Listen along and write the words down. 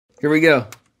Here we go.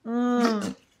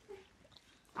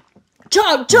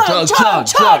 Chug, chug, chug,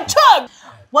 chug, chug.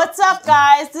 What's up,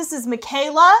 guys? This is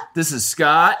Michaela. This is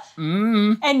Scott.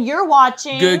 And you're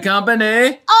watching Good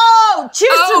company. Oh, cheers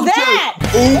to that.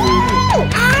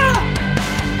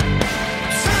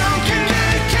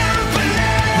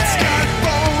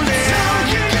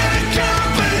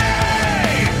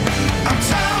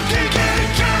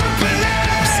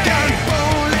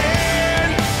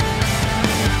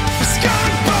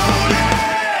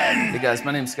 Hey guys,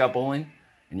 my name's Scott Bowling,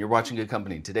 and you're watching Good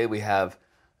Company. Today we have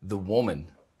the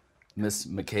woman, Miss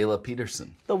Michaela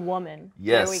Peterson. The woman.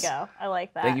 Yes. There we go. I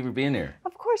like that. Thank you for being here.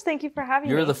 Of course, thank you for having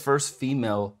me. You're the first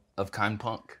female of Kind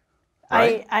Punk,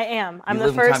 right? I am. I'm You the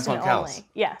live in first Kind Punk and House. only.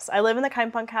 Yes, I live in the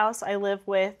Kind Punk House. I live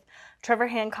with Trevor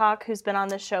Hancock, who's been on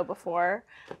this show before.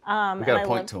 We got to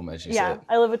point to him, as you said.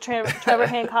 I live with Trevor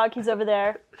Hancock. He's over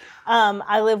there.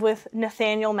 I live with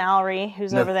Nathaniel Mallory,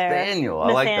 who's over there. Nathaniel,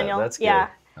 I like that. That's good. Yeah.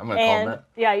 I'm going to call him that.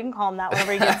 Yeah, you can call him that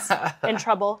whenever he gets in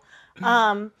trouble.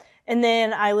 And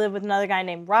then I live with another guy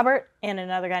named Robert, and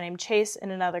another guy named Chase,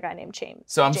 and another guy named James.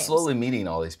 So I'm James. slowly meeting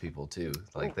all these people, too.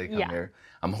 Like, they come Yeah. here.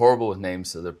 I'm horrible with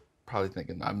names, so they're probably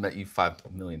thinking, I've met you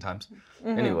 5 million times.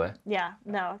 Mm-hmm. Anyway. Yeah,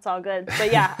 no, it's all good.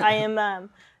 But yeah, I am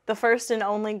the first and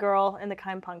only girl in the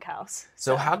Kind Punk House.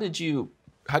 So how'd you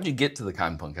get to the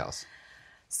Kind Punk House?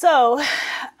 So,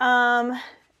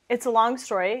 it's a long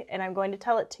story, and I'm going to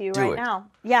tell it to you right now.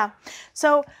 Yeah.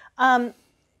 So,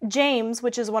 James,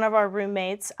 which is one of our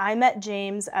roommates, I met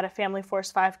James at a Family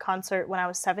Force 5 concert when I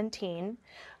was 17,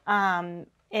 and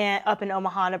up in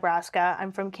Omaha, Nebraska.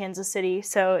 I'm from Kansas City,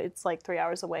 so it's like 3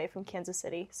 hours away from Kansas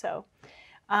City. So,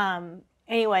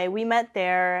 anyway, we met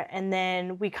there, and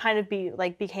then we kind of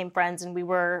became friends, and we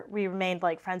remained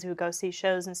like friends. We would go see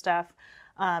shows and stuff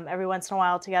every once in a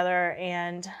while together.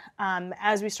 And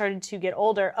as we started to get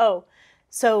older,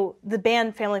 so the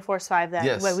band Family Force 5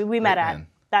 that we met at,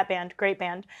 that band, great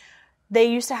band, they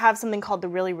used to have something called the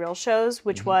Really Real Shows,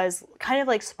 which was kind of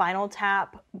like Spinal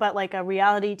Tap, but like a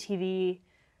reality TV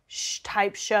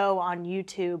type show on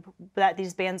YouTube that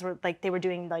these bands were like, they were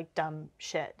doing like dumb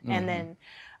shit. And then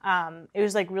it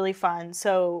was like really fun.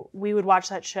 So we would watch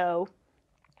that show.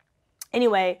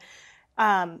 Anyway,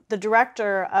 the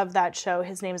director of that show,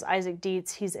 his name is Isaac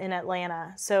Dietz. He's in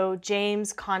Atlanta. So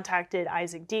James contacted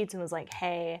Isaac Dietz and was like,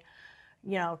 hey,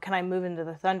 can I move into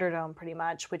the Thunderdome pretty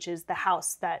much, which is the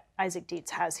house that Isaac Dietz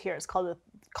has here. It's called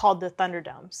the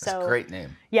Thunderdome. So, That's a great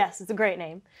name. Yes, it's a great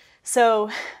name.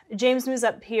 So James moves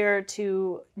up here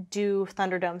to do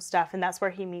Thunderdome stuff, and that's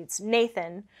where he meets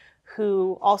Nathan,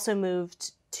 who also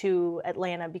moved to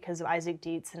Atlanta because of Isaac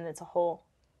Dietz, and it's a whole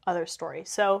other story.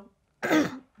 So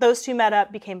those two met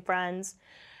up, became friends.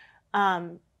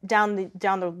 Down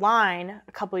the line,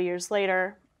 a couple of years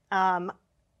later,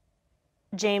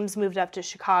 James moved up to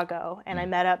Chicago, and I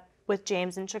met up with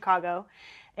James in Chicago,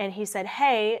 and he said,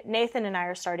 hey, Nathan and I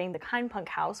are starting the Kind Punk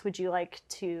House. Would you like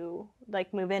to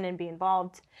move in and be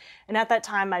involved? And at that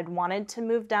time, I'd wanted to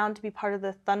move down to be part of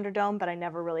the Thunderdome, but I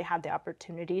never really had the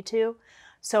opportunity to.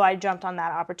 So I jumped on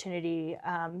that opportunity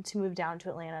to move down to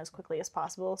Atlanta as quickly as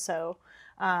possible. So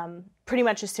pretty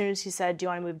much as soon as he said, do you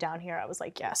want to move down here? I was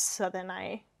like, yes. So then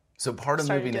So part of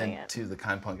moving into to the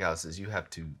Kind Punk House is you have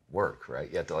to work, right?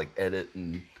 You have to edit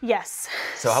and... Yes.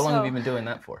 So how long have you been doing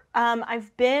that for?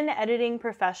 I've been editing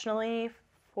professionally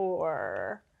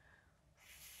for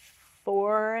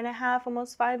 4.5,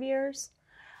 almost 5 years.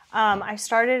 I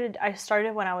started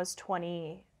when I was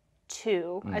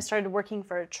 22. I started working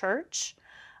for a church.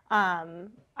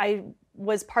 I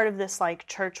was part of this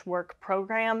church work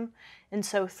program, and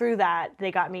so through that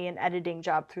they got me an editing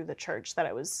job through the church that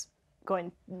I was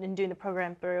going and doing the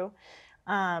program through.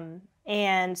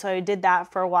 And so I did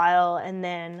that for a while, and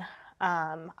then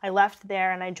I left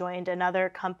there and I joined another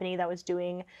company that was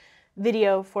doing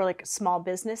video for small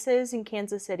businesses in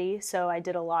Kansas City. So I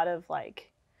did a lot of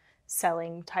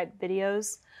selling type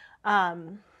videos.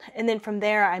 And then from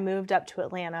there I moved up to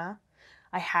Atlanta.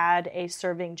 I had a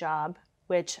serving job,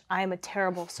 which I am a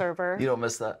terrible server. You don't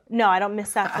miss that? No, I don't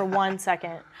miss that for 1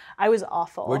 second. I was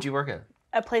awful. Where'd you work at?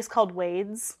 A place called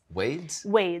Wade's. Wade's?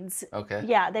 Wade's. Okay.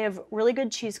 Yeah, they have really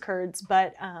good cheese curds,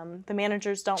 but the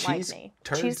managers don't like me.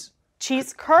 Turds?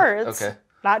 Cheese curds. Okay.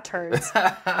 Not turds.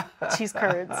 Cheese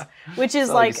curds. Which is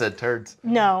You said turds.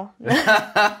 No.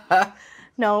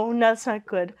 No, that's not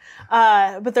good.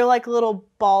 But they're like little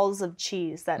balls of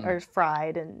cheese that are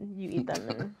fried and you eat them.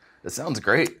 And that sounds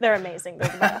great. They're amazing.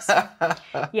 They're the best.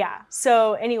 Yeah.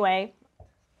 So anyway,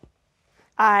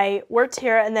 I worked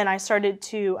here, and then I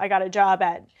got a job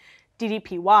at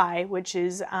DDPY, which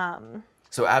is...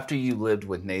 So after you lived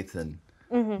with Nathan,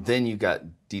 Then you got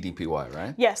DDPY,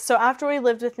 right? Yes. So after we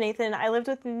lived with Nathan, I lived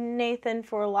with Nathan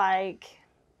for like,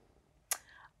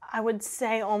 I would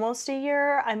say almost a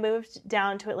year. I moved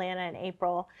down to Atlanta in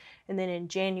April. And then in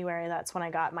January, that's when I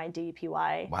got my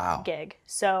DDPY gig.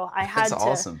 So I had That's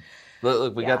awesome.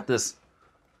 Look, we got this.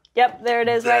 Yep, there it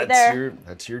is right there.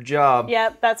 That's your job.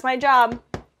 Yep, that's my job.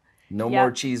 No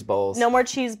more cheese balls. No more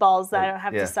cheese balls that I don't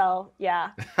have to sell. Yeah.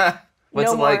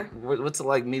 What's it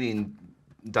like meeting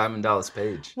Diamond Dallas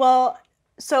Page? Well,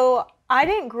 so I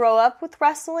didn't grow up with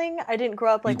wrestling. I didn't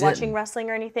grow up like watching wrestling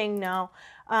or anything. No.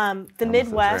 The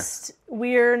Midwest,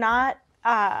 we're not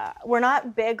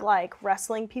big like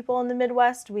wrestling people in the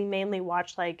Midwest. We mainly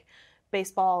watch like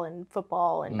baseball and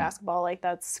football and basketball. Like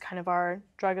that's kind of our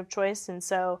drug of choice. And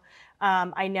so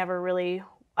I never really,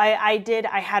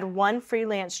 I had one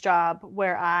freelance job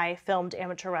where I filmed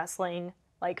amateur wrestling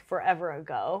like forever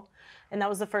ago. And that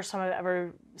was the first time I've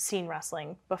ever seen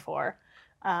wrestling before.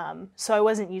 So I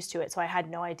wasn't used to it. So I had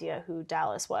no idea who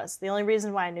Dallas was. The only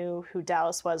reason why I knew who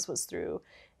Dallas was through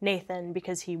Nathan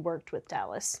because he worked with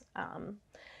Dallas.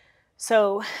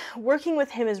 So working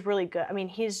with him is really good. I mean,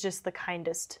 he's just the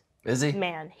kindest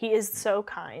man. He is so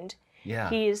kind. Yeah.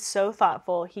 He is so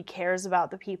thoughtful. He cares about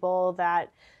the people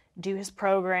that do his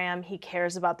program. He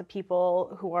cares about the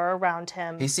people who are around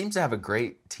him. He seems to have a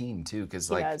great team too,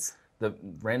 because like the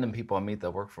random people I meet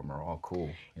that work for him are all cool.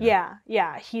 You know?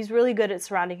 Yeah. He's really good at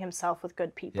surrounding himself with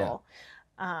good people.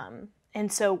 Yeah. And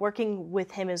so working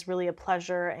with him is really a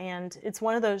pleasure. And it's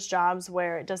one of those jobs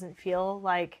where it doesn't feel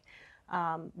like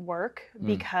work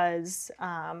because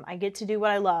I get to do what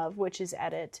I love, which is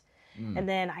edit. And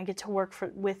then I get to work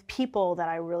with people that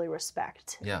I really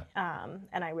respect. Yeah.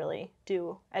 And I really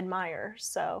do admire.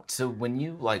 So when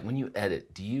you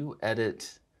edit, do you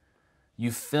edit?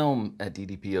 You film at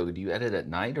DDPO. Do you edit at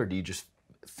night, or do you just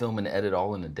film and edit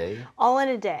all in a day? All in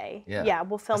a day. Yeah,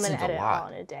 we'll film and edit all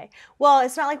in a day. Well,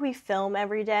 it's not like we film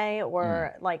every day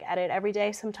or like edit every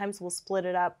day. Sometimes we'll split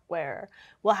it up where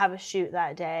we'll have a shoot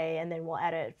that day and then we'll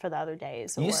edit for the other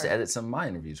days. You used to edit some of my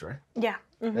interviews, right? Yeah.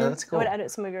 Mm-hmm. Yeah, that's cool. I would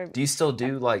edit some of your. Do you still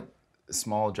do like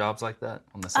small jobs like that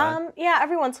on the side? Yeah,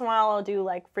 every once in a while I'll do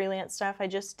like freelance stuff. I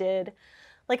just did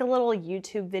like a little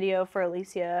YouTube video for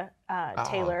Alicia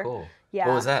Taylor. Cool. Yeah.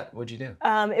 What was that? What'd you do?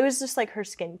 It was just like her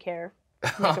skincare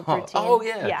makeup routine. Oh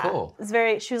yeah, cool.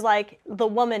 It's she was like, the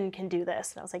woman can do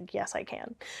this. And I was like, yes, I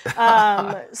can.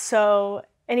 So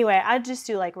anyway, I just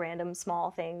do like random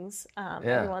small things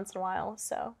every once in a while.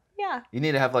 So yeah. You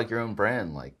need to have like your own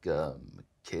brand, like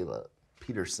Michaela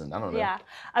Peterson. I don't know. Yeah.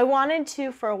 I wanted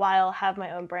to, for a while, have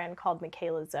my own brand called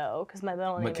Michaela Zoe, because my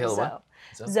middle name is Zoe. What?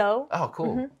 Zoe. Oh,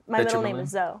 cool. Mm-hmm. My middle name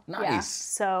is Zoe. Nice. Yeah.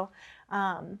 So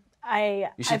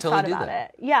I've totally thought about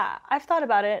it. Yeah, I've thought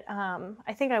about it.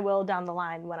 I think I will down the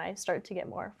line when I start to get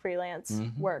more freelance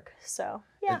work. So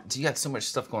yeah. You got so much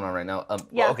stuff going on right now.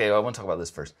 Yeah. Well, okay, I want to talk about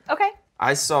this first. Okay.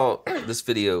 I saw this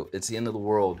video. It's the end of the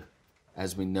world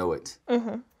as we know it.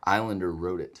 Mm-hmm. Islander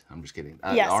wrote it. I'm just kidding.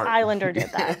 Yes, Islander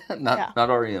did that. Not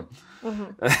REM.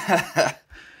 Mm-hmm.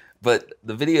 But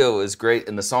the video is great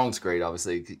and the song's great.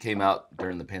 Obviously, it came out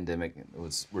during the pandemic.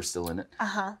 We're still in it.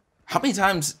 How many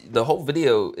times, the whole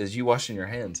video is you washing your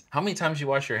hands. How many times you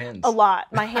wash your hands? A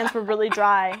lot. My hands were really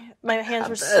dry. My hands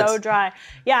were so dry.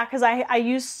 Yeah, because I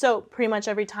use soap pretty much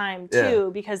every time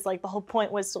too, because like the whole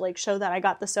point was to like show that I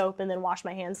got the soap and then wash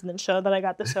my hands and then show that I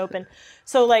got the soap. And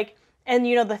so like, and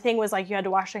you know, the thing was like you had to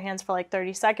wash your hands for like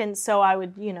 30 seconds. So I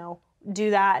would, you know,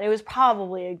 do that. It was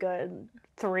probably a good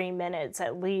 3 minutes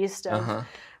at least of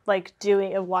like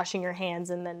washing your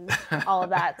hands and then all of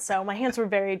that. So my hands were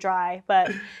very dry.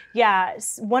 But yeah,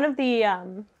 one of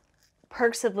the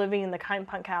perks of living in the Kind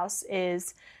Punk House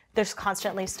is there's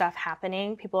constantly stuff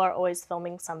happening. People are always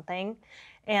filming something.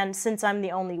 And since I'm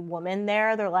the only woman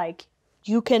there, they're like,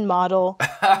 you can model.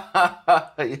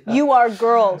 You are a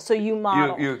girl, so you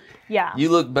model. You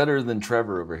look better than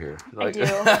Trevor over here. Like,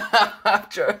 I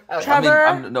do.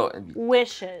 Trevor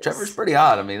wishes. Trevor's pretty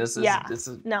hot. I mean,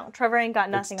 no, Trevor ain't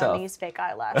got nothing on these fake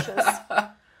eyelashes.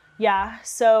 Yeah.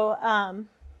 So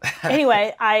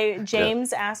anyway,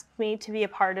 James asked me to be a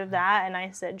part of that, and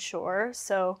I said sure.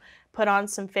 So put on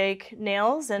some fake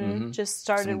nails and just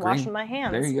started washing my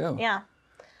hands. There you go. Yeah.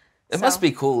 It must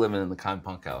be cool living in the Kind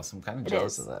Punk House. I'm kind of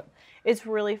jealous of that. It's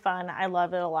really fun. I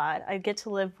love it a lot. I get to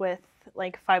live with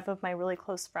like 5 of my really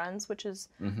close friends, which has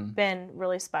been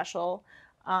really special.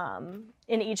 And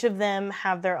each of them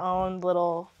have their own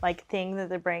little like thing that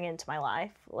they bring into my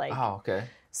life. Like, oh, okay.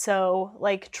 So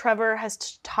like Trevor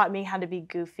has taught me how to be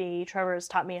goofy. Trevor has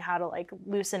taught me how to like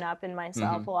loosen up in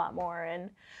myself a lot more. And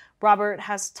Robert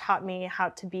has taught me how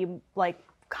to be like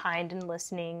kind and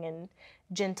listening and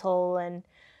gentle. And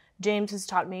James has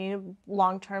taught me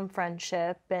long-term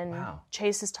friendship, and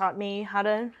Chase has taught me how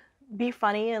to be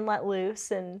funny and let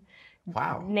loose, and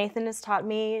Nathan has taught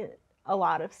me a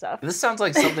lot of stuff. This sounds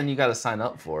like something you got to sign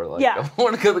up for. Like, I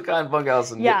want to go to the Kind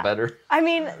Bunkhouse and get better. I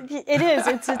mean, it is.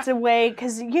 It's a way,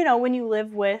 because, you know, when you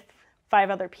live with 5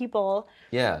 other people.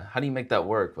 Yeah. How do you make that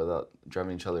work without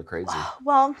driving each other crazy?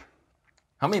 Well,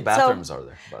 how many bathrooms are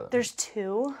there, by the way? There's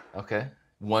 2. Okay.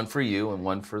 One for you and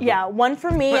one for the... Yeah, one for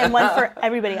me and one for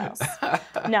everybody else.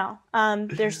 No,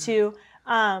 there's 2.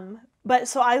 But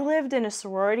so I lived in a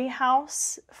sorority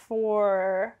house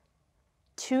for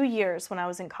 2 years when I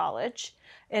was in college.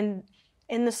 And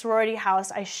in the sorority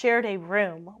house, I shared a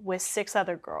room with 6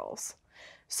 other girls.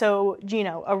 So, you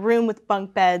know, a room with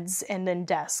bunk beds and then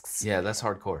desks. Yeah, that's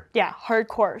hardcore. Yeah,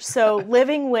 hardcore. So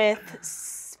living with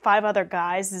 5 other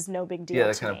guys is no big deal. Yeah,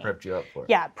 that kind of prepped you up for it.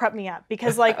 Yeah, prepped me up.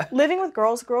 Because, like, living with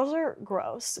girls are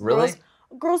gross. Really?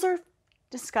 Girls are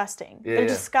disgusting. Yeah, They're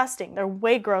disgusting. They're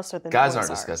way grosser than guys boys aren't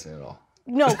disgusting at all.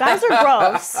 No, guys are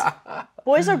gross.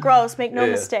 Boys are gross, make no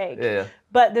mistake. Yeah.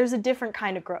 But there's a different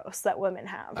kind of gross that women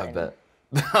have. I bet.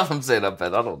 I'm saying I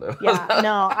bet. I don't know. Yeah,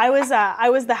 no. I was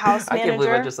the house manager. I can't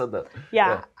believe I just said that.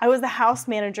 Yeah, I was the house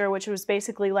manager, which was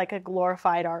basically like a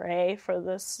glorified RA for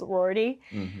the sorority.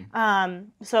 Mm-hmm.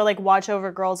 So like watch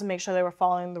over girls and make sure they were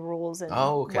following the rules and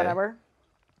whatever.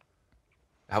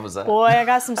 How was that? Boy, I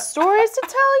got some stories to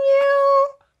tell you.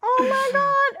 Oh my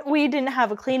God. We didn't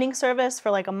have a cleaning service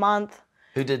for like a month.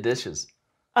 Who did dishes?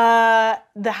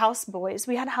 The house boys.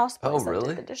 We had house boys that really?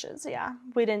 did the dishes. Yeah,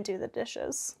 we didn't do the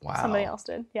dishes. Wow. Somebody else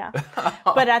did. Yeah,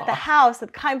 but at the house,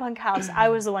 at the Kind Bunkhouse, I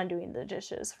was the one doing the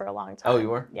dishes for a long time. Oh, you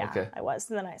were? Yeah, okay. I was.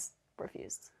 And then I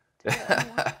refused to do it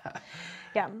anymore.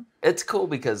 Yeah, it's cool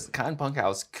because Kind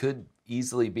Bunkhouse could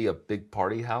easily be a big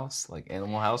party house, like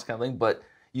Animal House kind of thing. But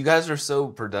you guys are so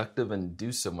productive and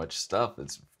do so much stuff.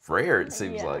 It's rare. It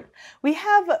seems like we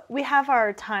have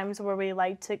our times where we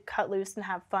like to cut loose and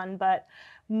have fun, but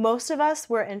most of us,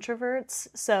 we're introverts,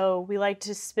 so we like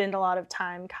to spend a lot of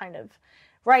time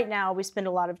right now we spend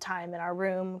a lot of time in our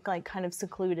room, like kind of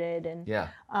secluded and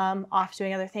off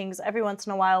doing other things. Every once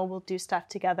in a while we'll do stuff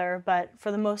together, but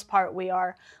for the most part we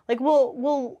are like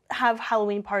we'll have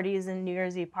Halloween parties and New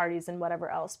Year's Eve parties and whatever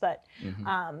else, but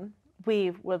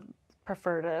we would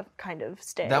prefer to kind of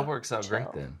stay. That works out chill.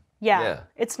 great then. Yeah,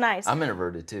 it's nice. I'm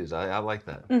introverted too, so I like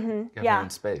that. Have your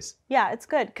own space. Yeah, it's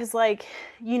good because, like,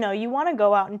 you know, you want to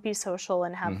go out and be social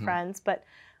and have friends, but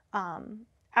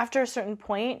after a certain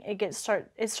point, it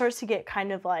starts to get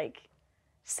kind of like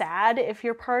sad if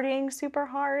you're partying super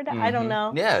hard. I don't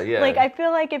know. Yeah. Like, I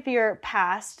feel like if you're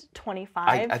past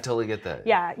 25, I totally get that.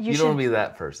 Yeah, you don't want to be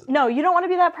that person. No, you don't want to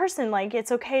be that person. Like,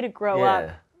 it's okay to grow up.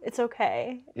 It's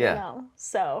okay. Yeah. You know?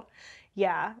 So,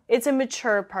 yeah, it's a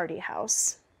mature party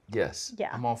house. Yes. Yeah.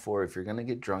 I'm all for it. If you're going to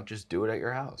get drunk, just do it at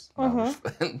your house.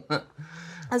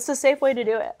 That's the safe way to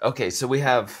do it. Okay, so we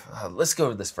have, let's go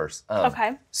over this first.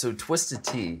 Okay. So Twisted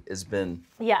Tea has been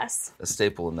a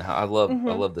staple in the house. I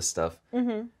love this stuff.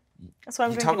 Mm-hmm. That's what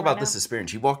I'm drinking talk about right this now.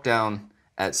 Experience. You walked down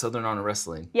at Southern Honor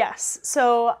Wrestling. Yes.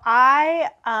 So I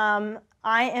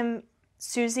am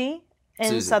Susie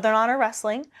in Southern Honor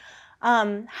Wrestling.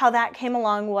 How that came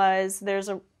along was there's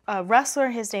a wrestler,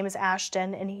 his name is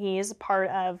Ashton, and he is a part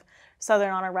of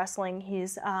Southern Honor Wrestling.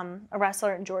 He's a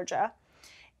wrestler in Georgia.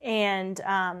 And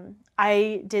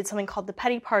I did something called the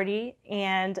Petty Party,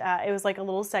 and it was like a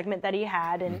little segment that he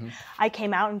had, and I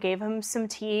came out and gave him some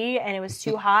tea, and it was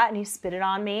too hot, and he spit it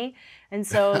on me. And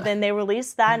so then they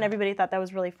released that, and everybody thought that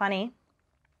was really funny.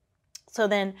 So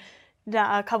then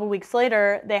a couple weeks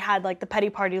later, they had like the Petty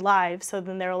Party live, so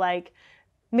then they were like,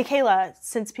 Michaela,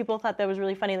 since people thought that was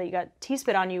really funny that you got tea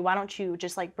spit on you, why don't you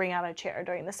just like bring out a chair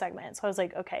during the segment? So I was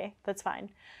like, okay, that's fine.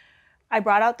 I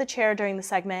brought out the chair during the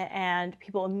segment and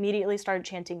people immediately started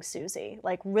chanting Susie,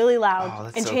 like really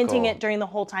loud and chanting it during the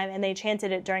whole time. And they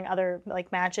chanted it during other like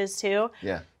matches too.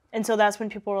 Yeah. And so that's when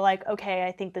people were like, okay,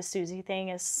 I think the Susie thing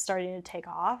is starting to take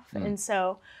off. And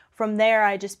so from there,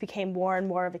 I just became more and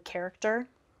more of a character.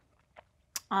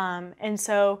 And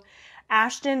so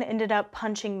Ashton ended up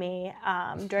punching me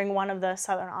during one of the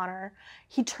Southern Honor.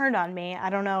 He turned on me. I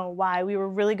don't know why. We were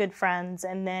really good friends.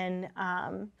 And then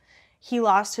he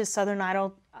lost his Southern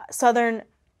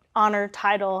Honor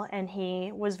title, and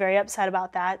he was very upset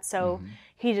about that. So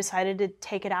he decided to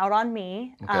take it out on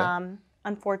me,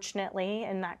 unfortunately,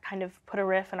 and that kind of put a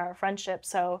rift in our friendship.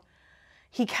 So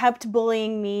he kept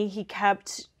bullying me. He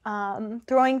kept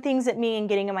throwing things at me and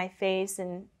getting in my face,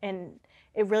 and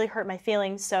it really hurt my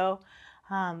feelings. So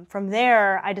from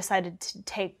there, I decided to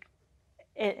take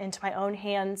it into my own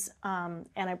hands, and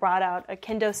I brought out a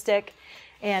kendo stick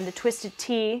and a Twisted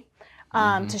Tea.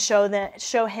 to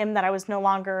show him that I was no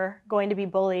longer going to be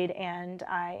bullied, and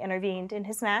I intervened in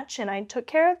his match and I took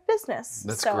care of business.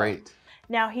 That's great.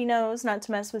 Now he knows not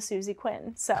to mess with Susie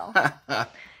Quinn. So,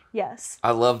 yes.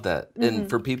 I love that. And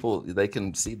for people, they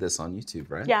can see this on YouTube,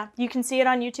 right? Yeah, you can see it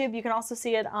on YouTube. You can also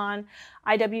see it on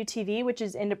IWTV, which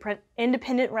is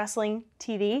Independent Wrestling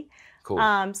TV. Cool.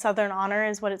 Southern Honor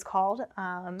is what it's called.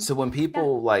 So when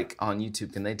people like on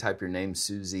YouTube, can they type your name,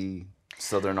 Susie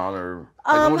Southern Honor?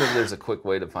 I wonder if there's a quick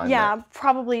way to find that. Yeah,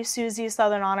 probably Susie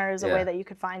Southern Honor is a way that you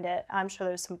could find it. I'm sure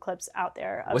there's some clips out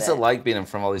there of What's it like being in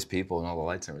front of all these people and all the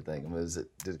lights and everything?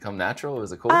 Did it come natural?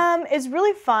 Was it cool? It's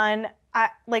really fun.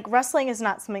 Wrestling is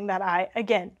not something that I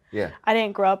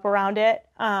didn't grow up around it.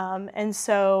 And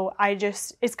so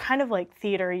it's kind of like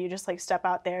theater. You just like step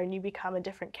out there and you become a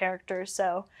different character.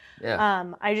 So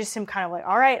I just am kind of like,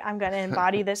 all right, I'm going to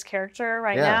embody this character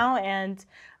right now. And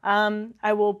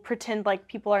I will pretend like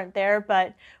people aren't there.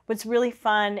 But what's really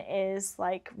fun is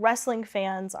like wrestling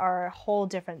fans are a whole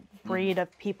different breed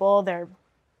of people. They're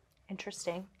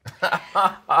interesting.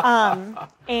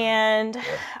 And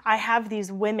I have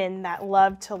these women that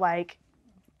love to like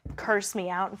curse me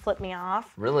out and flip me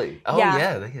off. Really? Oh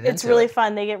yeah, they get into it's really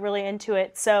fun. They get really into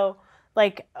it. So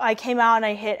like I came out and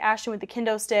I hit Ashton with the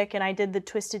kendo stick and I did the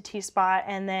twisted T-spot,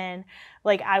 and then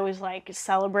like I was like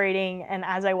celebrating, and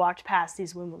as I walked past,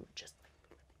 these women were just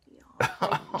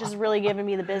just really giving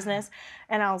me the business,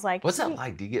 and I was like, what's that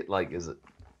like? Do you get like, you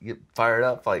get fired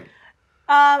up like?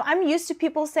 I'm used to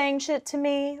people saying shit to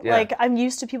me. Yeah. Like, I'm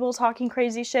used to people talking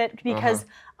crazy shit because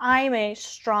I'm a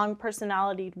strong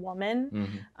personalitied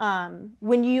woman. Mm-hmm.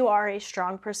 When you are a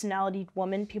strong personalitied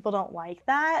woman, people don't like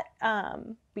that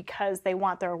because they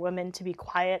want their women to be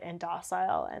quiet and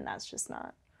docile, and that's just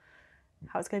not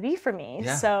how it's going to be for me.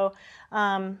 Yeah. So,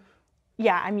 I'm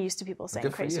used to people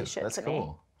saying crazy shit to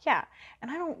me. Yeah,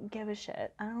 and I don't give a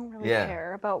shit. I don't really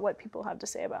care about what people have to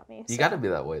say about me. You got to be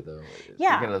that way, though.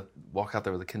 Yeah. You're going to walk out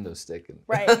there with a kendo stick. And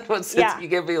right. You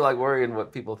can't be, like, worrying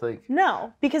what people think.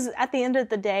 No, because at the end of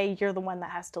the day, you're the one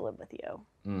that has to live with you.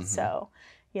 Mm-hmm. So,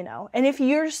 and if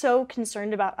you're so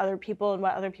concerned about other people and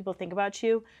what other people think about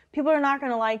you, people are not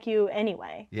going to like you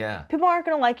anyway. Yeah. People aren't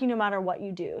going to like you no matter what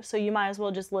you do. So you might as well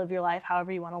just live your life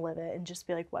however you want to live it and just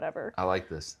be like, whatever. I like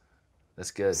this. That's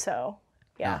good. So,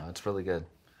 yeah. No, that's really good.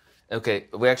 Okay,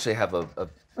 we actually have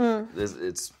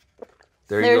it's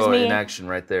there there's you go me. In action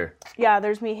right there. Yeah,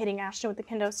 there's me hitting Ashton with the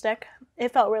kendo stick.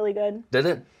 It felt really good. Did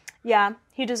it? Yeah,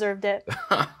 he deserved it.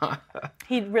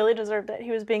 He really deserved it.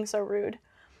 He was being so rude.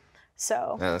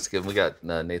 So. Yeah, that's good. We got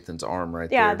Nathan's arm right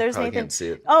there. Yeah, there's Probably Nathan. Can't see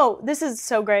it. Oh, this is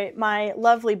so great. My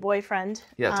lovely boyfriend.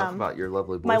 Yeah, talk about your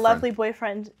lovely boyfriend. My lovely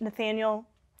boyfriend, Nathaniel.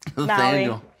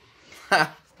 Nathaniel.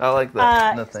 I like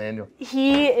that, Nathaniel.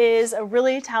 He is a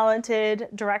really talented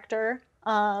director,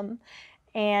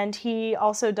 and he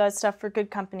also does stuff for Good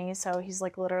Company, so he's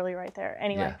like literally right there.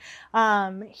 Anyway,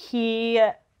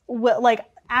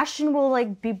 Ashton will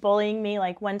like be bullying me.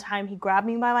 Like one time he grabbed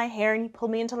me by my hair and he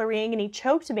pulled me into the ring and he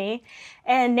choked me,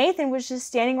 and Nathan was just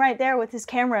standing right there with his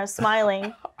camera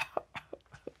smiling.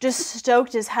 Just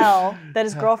stoked as hell that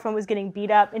his girlfriend was getting beat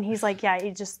up, and he's like,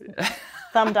 he just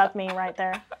thumbed up me right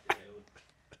there.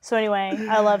 So anyway,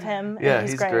 I love him. Yeah, and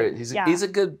he's great. He's a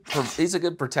good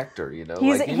protector, He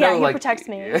protects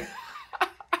me.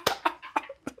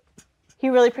 He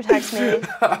really protects me.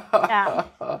 Yeah,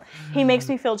 he makes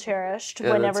me feel cherished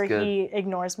whenever he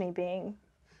ignores me being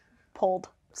pulled.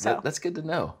 So that's good to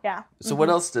know. Yeah. So what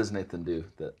else does Nathan do?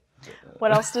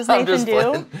 What else does Nathan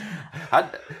do?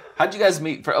 How'd you guys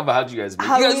meet? How'd you guys meet?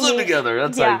 You guys live together.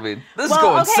 That's how you mean. This is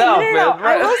going south, man.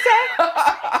 Right?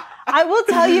 I will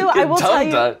tell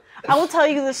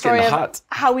you the story of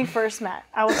how we first met.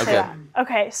 I will say that.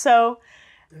 Okay, so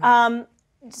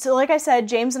like I said,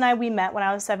 James and we met when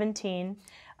I was 17.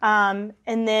 And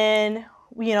then,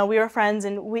 we were friends,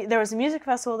 and there was a music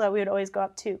festival that we would always go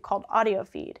up to called Audio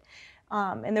Feed.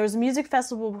 And there was a music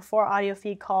festival before Audio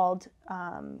Feed called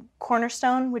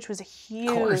Cornerstone, which was a huge...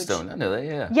 Cornerstone, I know that,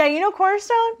 yeah. Yeah, you know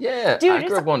Cornerstone? Yeah, dude, I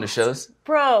grew up going to shows.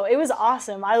 Bro, it was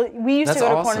awesome. We used to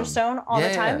go to Cornerstone all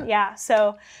the time. Yeah,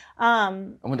 so... I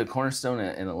went to Cornerstone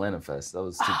and Atlanta Fest. That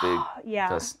was two big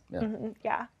fests. Yeah. Mm-hmm,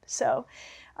 yeah, so...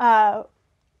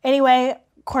 anyway,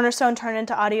 Cornerstone turned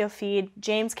into Audio Feed.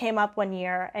 James came up one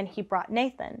year, and he brought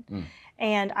Nathan.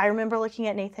 And I remember looking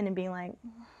at Nathan and being like...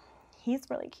 He's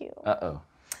really cute. Uh-oh.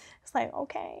 It's like,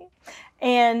 okay.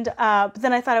 And but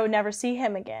then I thought I would never see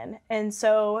him again. And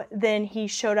so then he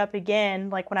showed up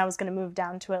again, like when I was going to move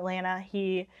down to Atlanta.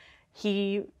 He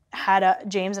had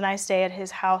James and I stay at his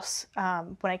house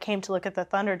when I came to look at the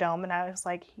Thunderdome, and I was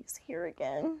like, he's here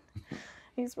again.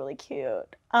 He's really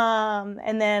cute.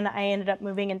 And then I ended up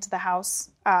moving into the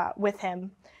house with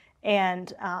him.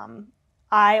 And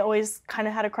I always kind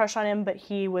of had a crush on him, but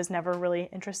he was never really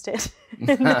interested.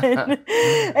 and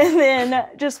then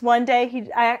just one day,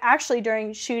 I actually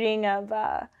during shooting of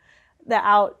the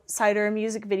Outsider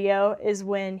music video is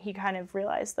when he kind of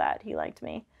realized that he liked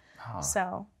me. Oh.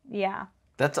 So, yeah.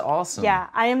 That's awesome. Yeah,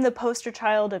 I am the poster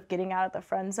child of getting out of the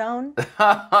friend zone.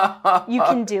 You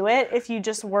can do it if you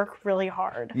just work really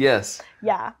hard. Yes.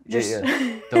 Yeah.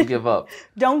 Yeah. Don't give up.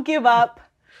 Don't give up.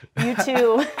 You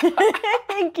too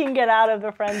can get out of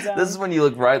the friend zone. This is when you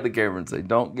look right at the camera and say,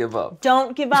 don't give up.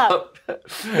 Don't give up.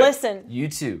 Listen. You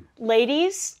too.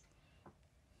 Ladies,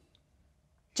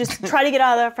 just try to get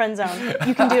out of the friend zone.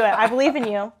 You can do it. I believe in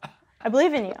you. I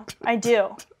believe in you. I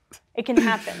do. It can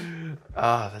happen.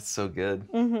 Ah, that's so good.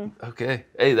 Mm-hmm. Okay.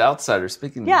 Hey, The Outsider,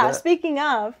 speaking of that. Speaking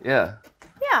of. Yeah.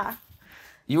 Yeah.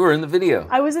 You were in the video.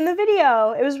 I was in the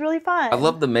video. It was really fun. I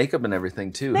love the makeup and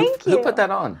everything, too. Thank you. Who put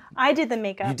that on? I did the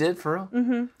makeup. You did, for real?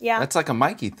 Mm-hmm. Yeah. That's like a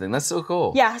Mikey thing. That's so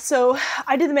cool. Yeah, so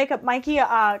I did the makeup. Mikey,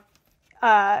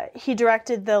 he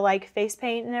directed the, face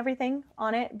paint and everything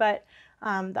on it, but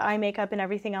the eye makeup and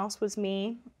everything else was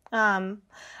me.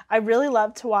 I really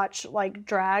love to watch,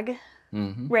 drag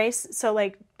race.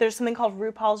 So, there's something called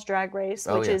RuPaul's Drag Race,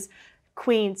 which is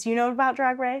Queens. You know about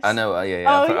Drag Race? I know, yeah.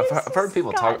 I've heard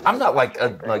people talk. I'm not like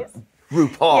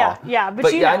RuPaul. Yeah,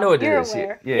 but I know what it is.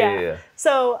 Aware. Yeah.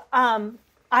 So,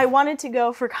 I wanted to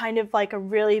go for kind of a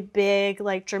really big,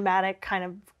 dramatic kind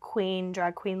of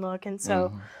drag queen look, and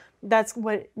so that's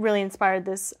what really inspired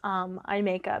this eye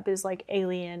makeup is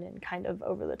alien and kind of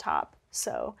over the top.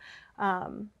 So,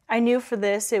 I knew for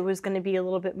this it was going to be a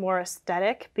little bit more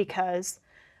aesthetic because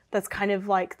that's kind of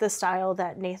the style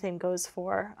that Nathan goes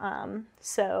for.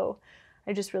 So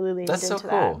I just really leaned into that. That's so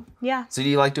cool. Yeah. So do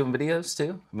you like doing videos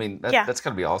too? I mean, that's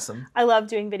gotta be awesome. I love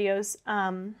doing videos.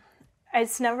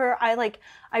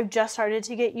 I've just started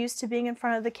to get used to being in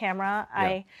front of the camera.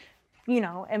 Yeah.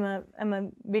 I'm a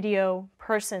video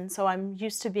person, so I'm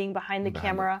used to being behind the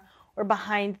camera or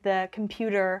behind the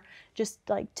computer, just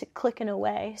clicking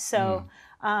away. So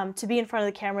to be in front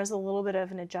of the camera is a little bit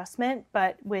of an adjustment,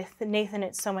 but with Nathan,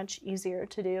 it's so much easier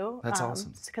to do. That's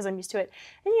awesome. Because I'm used to it.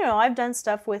 And, I've done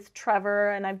stuff with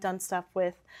Trevor, and I've done stuff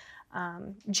with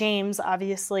James,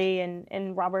 obviously,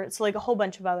 and Robert. So, a whole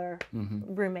bunch of other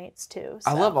roommates, too.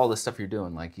 So. I love all the stuff you're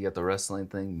doing. You got the wrestling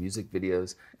thing, music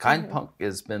videos. Kind Punk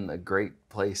has been a great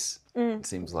place, it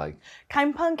seems like.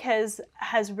 Kind Punk has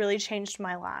really changed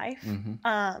my life.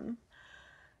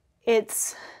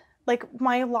 It's...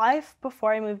 my life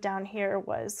before I moved down here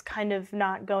was kind of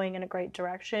not going in a great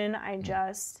direction. I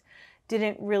just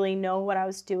didn't really know what I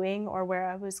was doing or where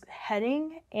I was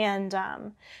heading. And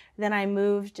then I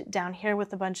moved down here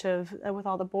with with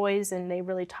all the boys, and they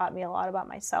really taught me a lot about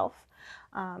myself.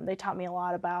 They taught me a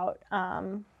lot about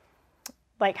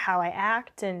how I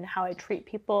act and how I treat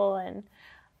people. And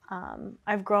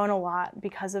I've grown a lot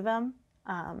because of them.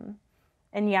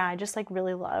 And yeah, I just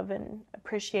really love and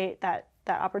appreciate that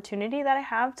opportunity that I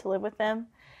have to live with them,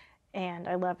 and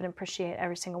I love and appreciate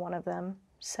every single one of them.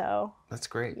 So that's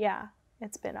great. Yeah,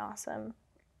 it's been awesome.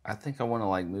 I think I want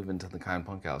to move into the Kind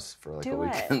Punk house for a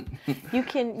weekend. You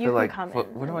can come in.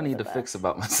 What do I need to fix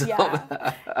about myself?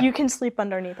 Yeah. You can sleep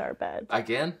underneath our bed. I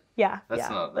can? Yeah. That's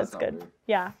good. Weird.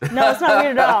 Yeah. No, it's not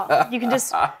weird at all. You can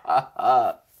just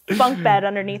bunk bed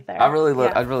underneath there. I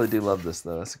really do love this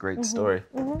though. That's a great story.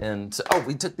 And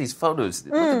we took these photos.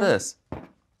 Look at this.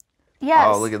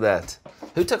 Yes. Oh, look at that.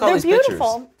 Who took all these pictures? They're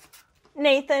beautiful.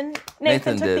 Nathan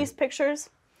took these pictures.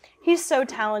 He's so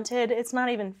talented. It's not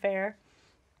even fair.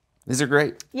 These are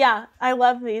great. Yeah, I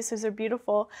love these. These are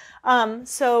beautiful.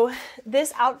 So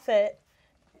this outfit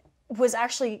was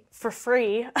actually for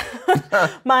free.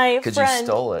 Because you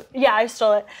stole it. Yeah, I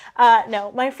stole it.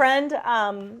 No, my friend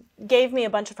gave me a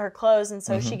bunch of her clothes, and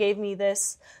so she gave me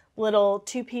this little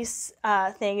two-piece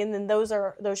thing, and then those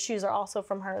shoes are also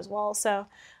from her as well. So.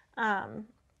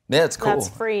 Yeah, it's cool. That's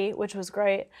free, which was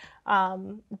great.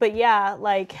 But yeah,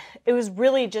 it was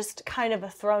really just kind of a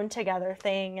thrown together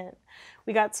thing, and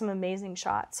we got some amazing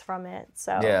shots from it.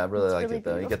 So yeah, I really like it though.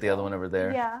 Beautiful. You got the other one over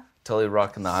there. Yeah. Totally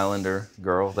rocking the Islander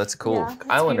girl. That's cool. Yeah, that's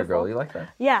Islander beautiful. girl, you like that?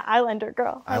 Yeah, Islander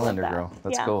girl. Islander girl.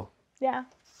 That's cool. Yeah.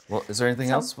 Well, is there anything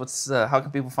else? How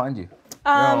can people find you?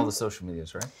 You're on all the social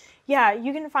medias, right? Yeah,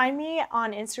 you can find me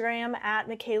on Instagram at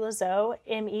Mekayla Zoe,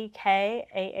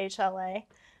 Mekahla.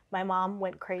 My mom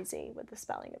went crazy with the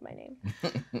spelling of my name.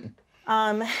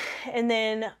 And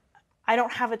then I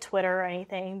don't have a Twitter or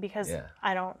anything because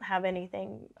I don't have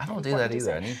anything. I don't do that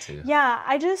either. I need to. Yeah,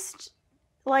 I just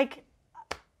I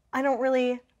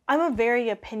I'm a very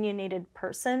opinionated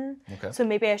person, Okay. so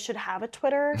maybe I should have a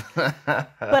Twitter.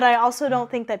 But I also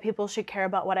don't think that people should care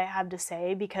about what I have to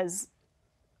say because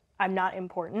I'm not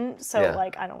important. So, Yeah.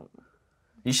 like, I don't...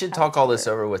 You should talk all this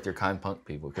over with your kind punk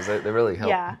people because they really help.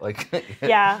 Yeah. Like,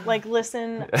 Yeah, like,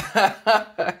 listen,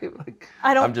 like,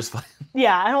 I'm just playing.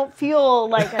 yeah, I don't feel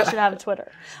like I should have a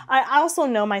Twitter. I also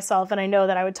know myself, and I know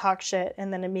that I would talk shit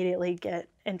and then immediately get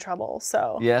in trouble.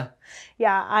 So, Yeah.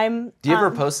 yeah, I'm... Do you ever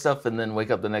post stuff and then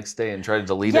wake up the next day and try to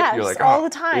delete Yes, it? You're like, all the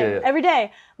time, yeah. every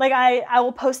day. Like, I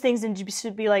will post things and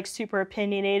just be, like, super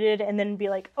opinionated and then be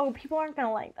like, oh, people aren't going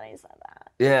to like that I said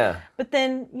that. Yeah. But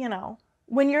then, you know,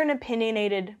 when you're an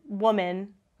opinionated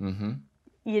woman,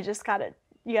 you just gotta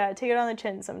take it on the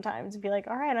chin sometimes and be like,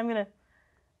 all right,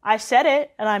 I said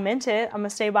it and I meant it. I'm gonna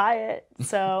stay by it.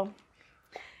 So,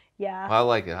 yeah. Well, I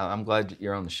like it. I'm glad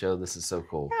you're on the show. This is so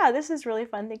cool. Yeah, this is really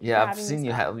fun. Thank you for Yeah, I've having seen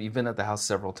me. you've been at the house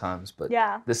several times, but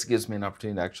Yeah. this gives me an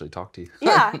opportunity to actually talk to you.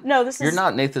 Yeah, no, this is... You're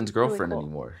not Nathan's girlfriend cool.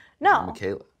 anymore. No. You're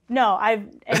Michaela. No,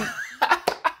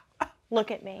 look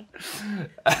at me.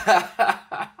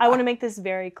 I want to make this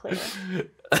very clear.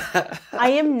 I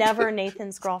am never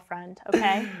Nathan's girlfriend,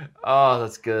 okay? Oh,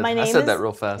 that's good. My name I said is, that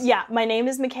real fast. Yeah, my name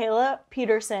is Michaela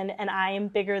Peterson, and I am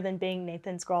bigger than being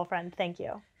Nathan's girlfriend. Thank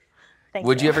you.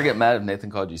 Would you ever get mad if Nathan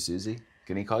called you Susie?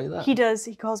 Can he call you that? He does.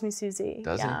 He calls me Susie.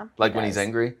 Does yeah, he? Like when he's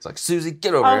angry? It's like, Susie,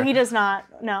 get over Oh, here. he does not.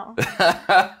 No.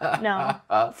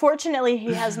 No. Fortunately,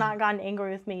 he has not gotten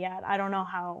angry with me yet. I don't know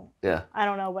how. Yeah. I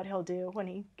don't know what he'll do when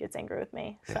he gets angry with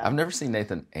me. So. I've never seen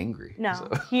Nathan angry. No, So.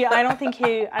 I don't think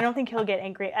he'll get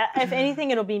angry. If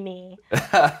anything, it'll be me.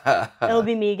 It'll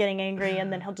be me getting angry,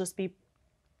 and then he'll just be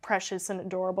precious and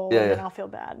adorable, and then I'll feel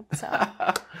bad. So,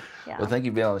 yeah. Well, thank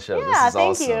you for being on the show. Yeah, this is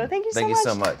awesome. Thank you Thank you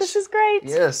so much. This is great.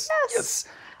 Yes.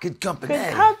 Good company.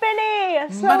 Good company.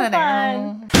 So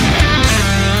fun.